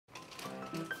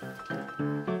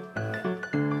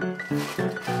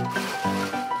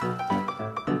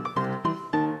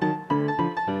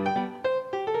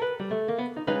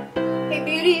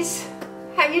beauties,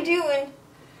 how you doing?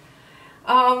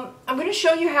 I'm going to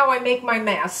show you how I make my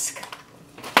mask.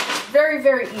 Very,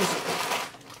 very easy.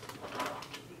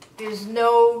 There's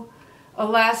no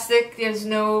elastic, there's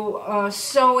no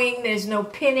sewing, there's no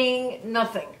pinning,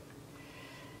 nothing.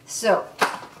 So,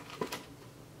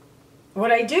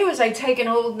 what I do is I take an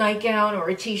old nightgown or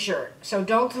a t-shirt. So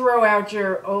don't throw out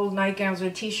your old nightgowns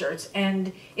or t-shirts.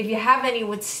 And if you have any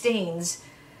with stains,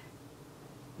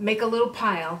 make a little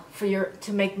pile for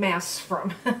to make masks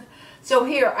from. So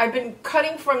here, I've been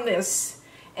cutting from this,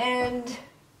 and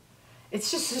it's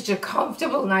just such a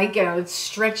comfortable nightgown. It's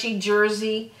stretchy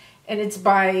jersey, and it's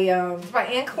by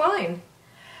Anne Klein.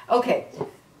 Okay,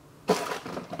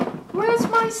 where's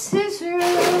my scissors?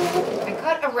 I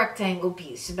cut a rectangle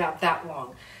piece about that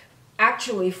long,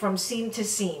 actually from seam to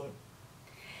seam.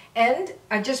 And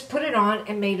I just put it on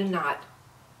and made a knot.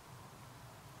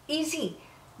 Easy.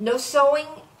 No sewing,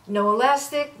 no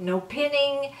elastic, no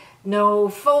pinning, no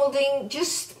folding.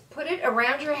 Just put it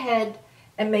around your head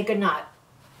and make a knot.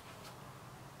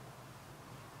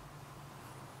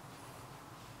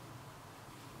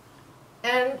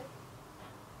 And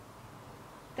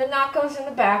the knot goes in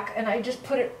the back, and I just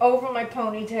put it over my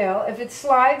ponytail. If it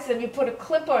slides, then you put a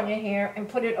clip on your hair and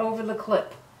put it over the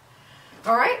clip.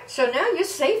 Alright, so now you're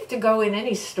safe to go in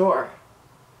any store.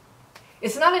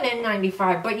 It's not an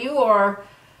N95, but you are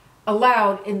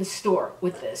allowed in the store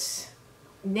with this.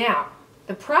 Now,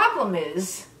 the problem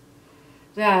is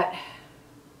that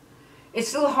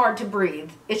it's a little hard to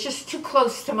breathe. It's just too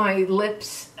close to my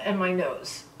lips and my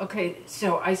nose. Okay,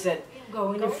 so I said, I'm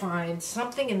going to find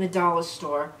something in the dollar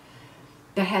store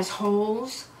that has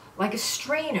holes, like a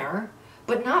strainer,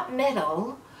 but not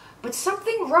metal, but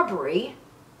something rubbery.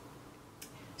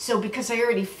 So because I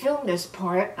already filmed this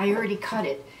part, I already cut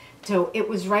it. So it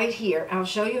was right here. I'll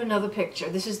show you another picture.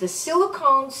 This is the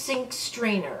silicone sink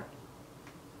strainer.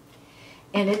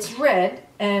 And it's red,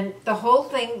 and the whole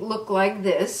thing looked like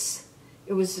this.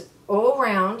 It was all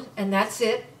around, and that's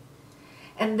it.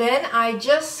 And then I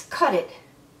just cut it,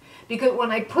 because when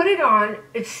I put it on,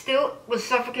 it still was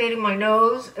suffocating my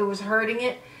nose. It was hurting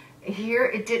it. Here,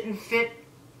 it didn't fit.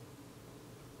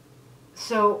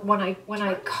 So when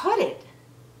I cut it,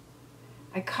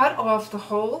 I cut off the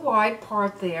whole wide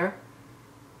part there.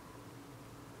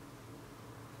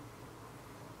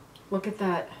 Look at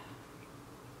that.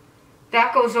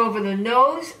 That goes over the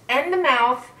nose and the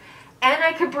mouth, and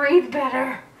I could breathe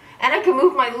better. And I could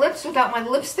move my lips without my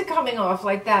lipstick coming off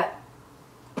like that.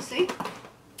 See?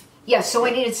 Yeah, so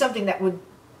I needed something that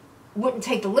wouldn't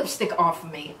take the lipstick off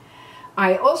of me.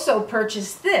 I also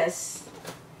purchased this.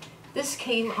 This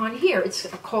came on here. It's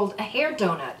called a hair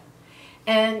donut.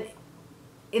 And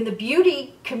in the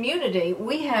beauty community,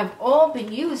 we have all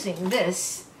been using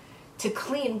this to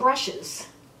clean brushes.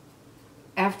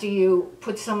 After you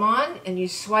put some on and you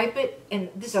swipe it, and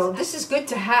so this is good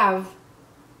to have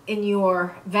in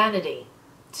your vanity,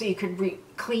 so you could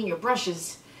clean your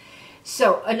brushes.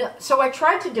 So I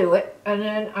tried to do it, and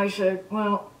then I said,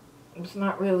 well, it's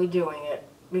not really doing it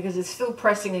because it's still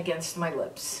pressing against my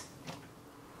lips.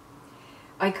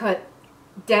 I cut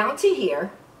down to here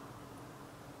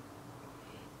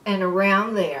and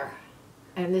around there,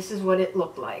 and this is what it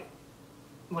looked like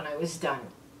when I was done.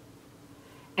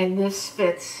 And this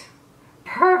fits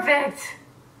perfect.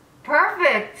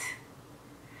 Perfect.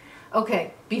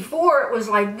 Okay, before it was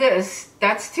like this.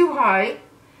 That's too high.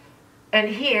 And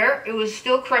here, it was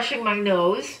still crushing my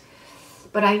nose.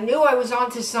 But I knew I was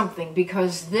onto something,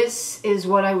 because this is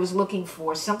what I was looking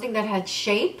for. Something that had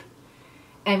shape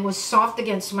and was soft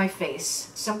against my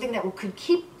face. Something that could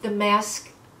keep the mask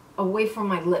away from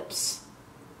my lips.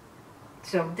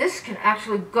 So this can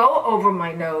actually go over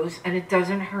my nose and it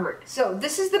doesn't hurt. So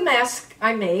this is the mask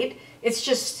I made. It's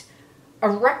just a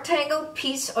rectangle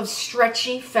piece of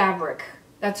stretchy fabric.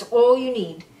 That's all you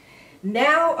need.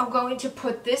 Now I'm going to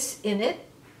put this in it,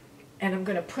 and I'm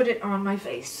going to put it on my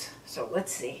face. So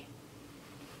let's see.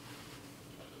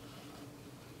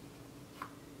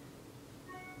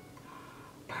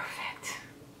 Perfect.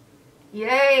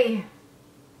 Yay.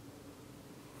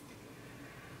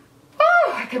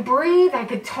 I could breathe, I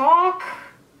could talk.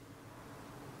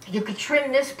 You could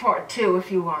trim this part too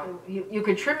if you want. You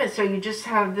could trim it so you just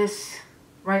have this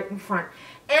right in front.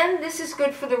 And this is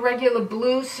good for the regular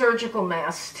blue surgical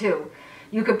masks too.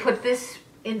 You could put this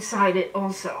inside it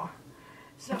also.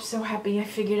 So I'm so happy I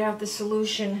figured out the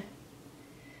solution.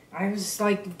 I was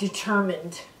like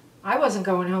determined. I wasn't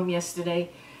going home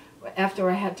yesterday after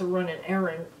I had to run an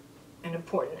errand, an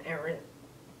important errand.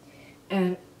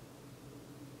 And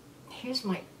here's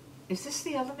my, is this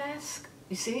the other mask?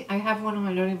 You see, I have one on,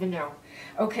 I don't even know.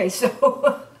 Okay,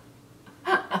 so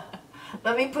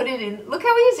Let me put it in. Look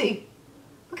how easy.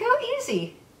 Look how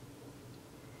easy.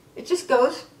 It just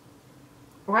goes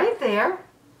right there.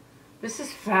 This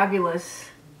is fabulous.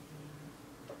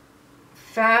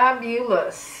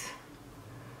 Fabulous.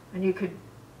 And you could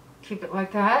keep it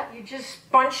like that. You just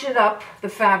bunch it up, the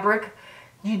fabric.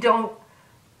 You don't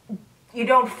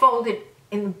fold it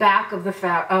in the back of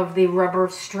the rubber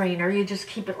strainer. You just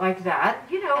keep it like that.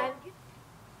 You know,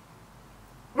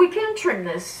 we can trim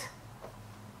this.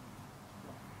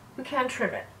 We can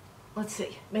trim it. Let's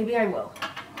see. Maybe I will.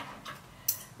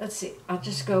 Let's see. I'll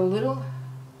just go a little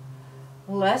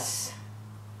less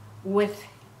width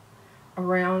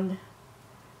around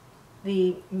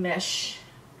the mesh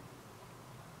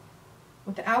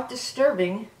without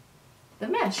disturbing the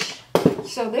mesh.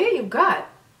 So there you've got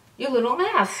your little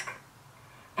mask.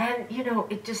 And you know,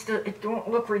 it don't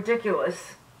look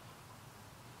ridiculous.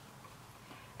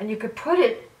 And you could put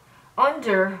it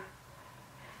under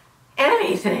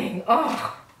anything.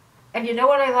 Oh, and you know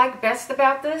what I like best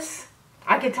about this?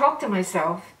 I could talk to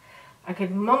myself. I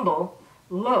could mumble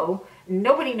low.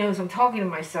 Nobody knows I'm talking to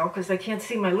myself because I can't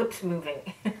see my lips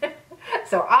moving.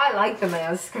 So I like the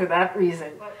mask for that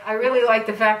reason. But I really like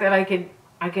the fact that I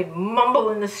could mumble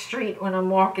in the street when I'm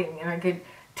walking, and I could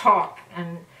talk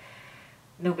and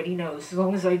nobody knows as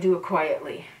long as I do it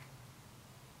quietly.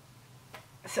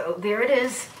 So there it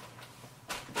is.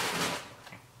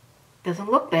 Doesn't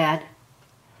look bad.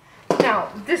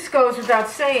 Now, this goes without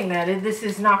saying that this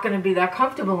is not going to be that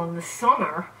comfortable in the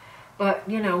summer, but,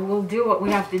 you know, we'll do what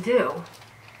we have to do.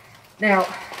 Now,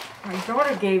 my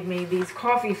daughter gave me these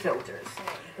coffee filters.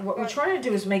 What we're trying to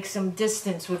do is make some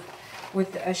distance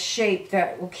with a shape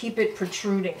that will keep it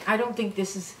protruding. I don't think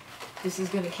this is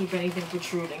going to keep anything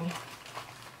protruding.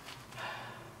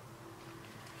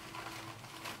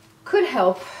 Could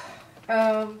help.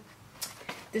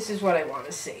 This is what I want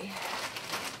to see.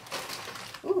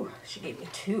 Ooh, she gave me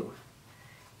 2.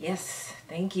 Yes,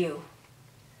 thank you.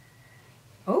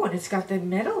 Oh, and it's got the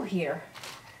metal here.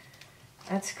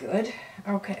 That's good.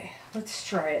 Okay, let's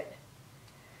try it.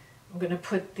 I'm going to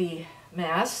put the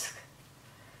mask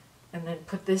and then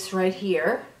put this right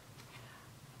here.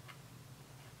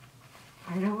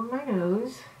 Right over my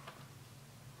nose.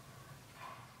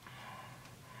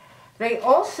 They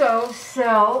also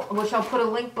sell, which I'll put a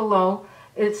link below,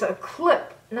 it's a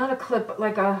clip, not a clip, but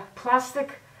like a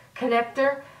plastic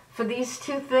connector for these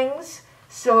 2 things,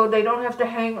 so they don't have to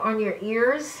hang on your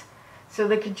ears, so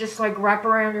they could just like wrap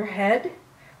around your head.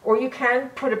 Or you can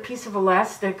put a piece of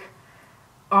elastic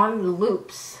on the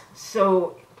loops,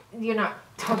 so you're not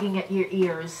tugging at your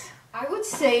ears. I would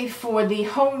say for the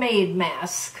homemade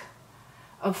mask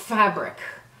of fabric,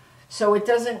 so it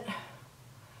doesn't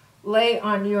lay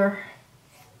on your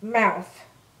mouth,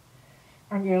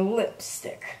 on your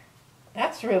lipstick.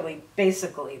 That's really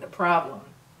basically the problem.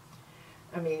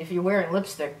 I mean, if you're wearing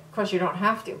lipstick, of course you don't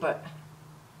have to, but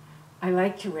I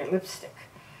like to wear lipstick.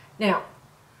 Now,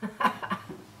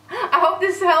 I hope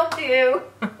this helped you.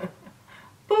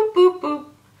 Boop, boop, boop.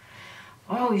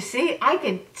 Oh, you see, I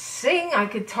could sing, I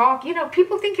could talk. You know,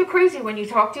 people think you're crazy when you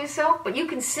talk to yourself, but you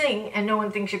can sing and no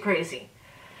one thinks you're crazy.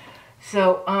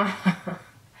 So,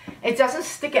 it doesn't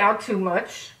stick out too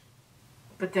much.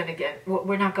 But then again,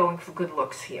 we're not going for good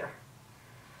looks here.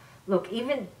 Look,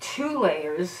 even 2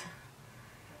 layers,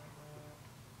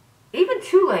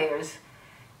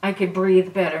 I could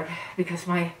breathe better because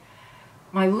my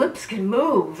lips can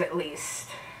move at least.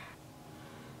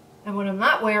 And when I'm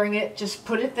not wearing it, just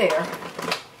put it there.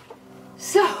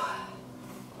 So,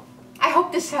 I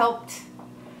hope this helped.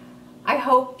 I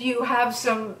hope you have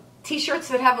some t-shirts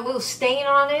that have a little stain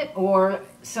on it, or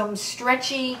some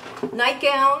stretchy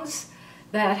nightgowns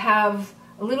that have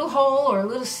a little hole or a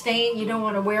little stain you don't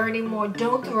want to wear anymore.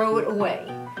 Don't throw it away.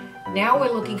 Now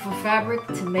we're looking for fabric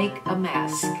to make a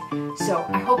mask. So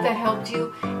I hope that helped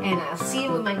you, and I'll see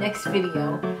you in my next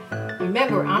video.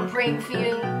 Remember, I'm praying for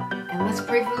you, and let's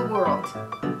pray for the world.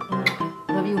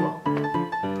 Love you all.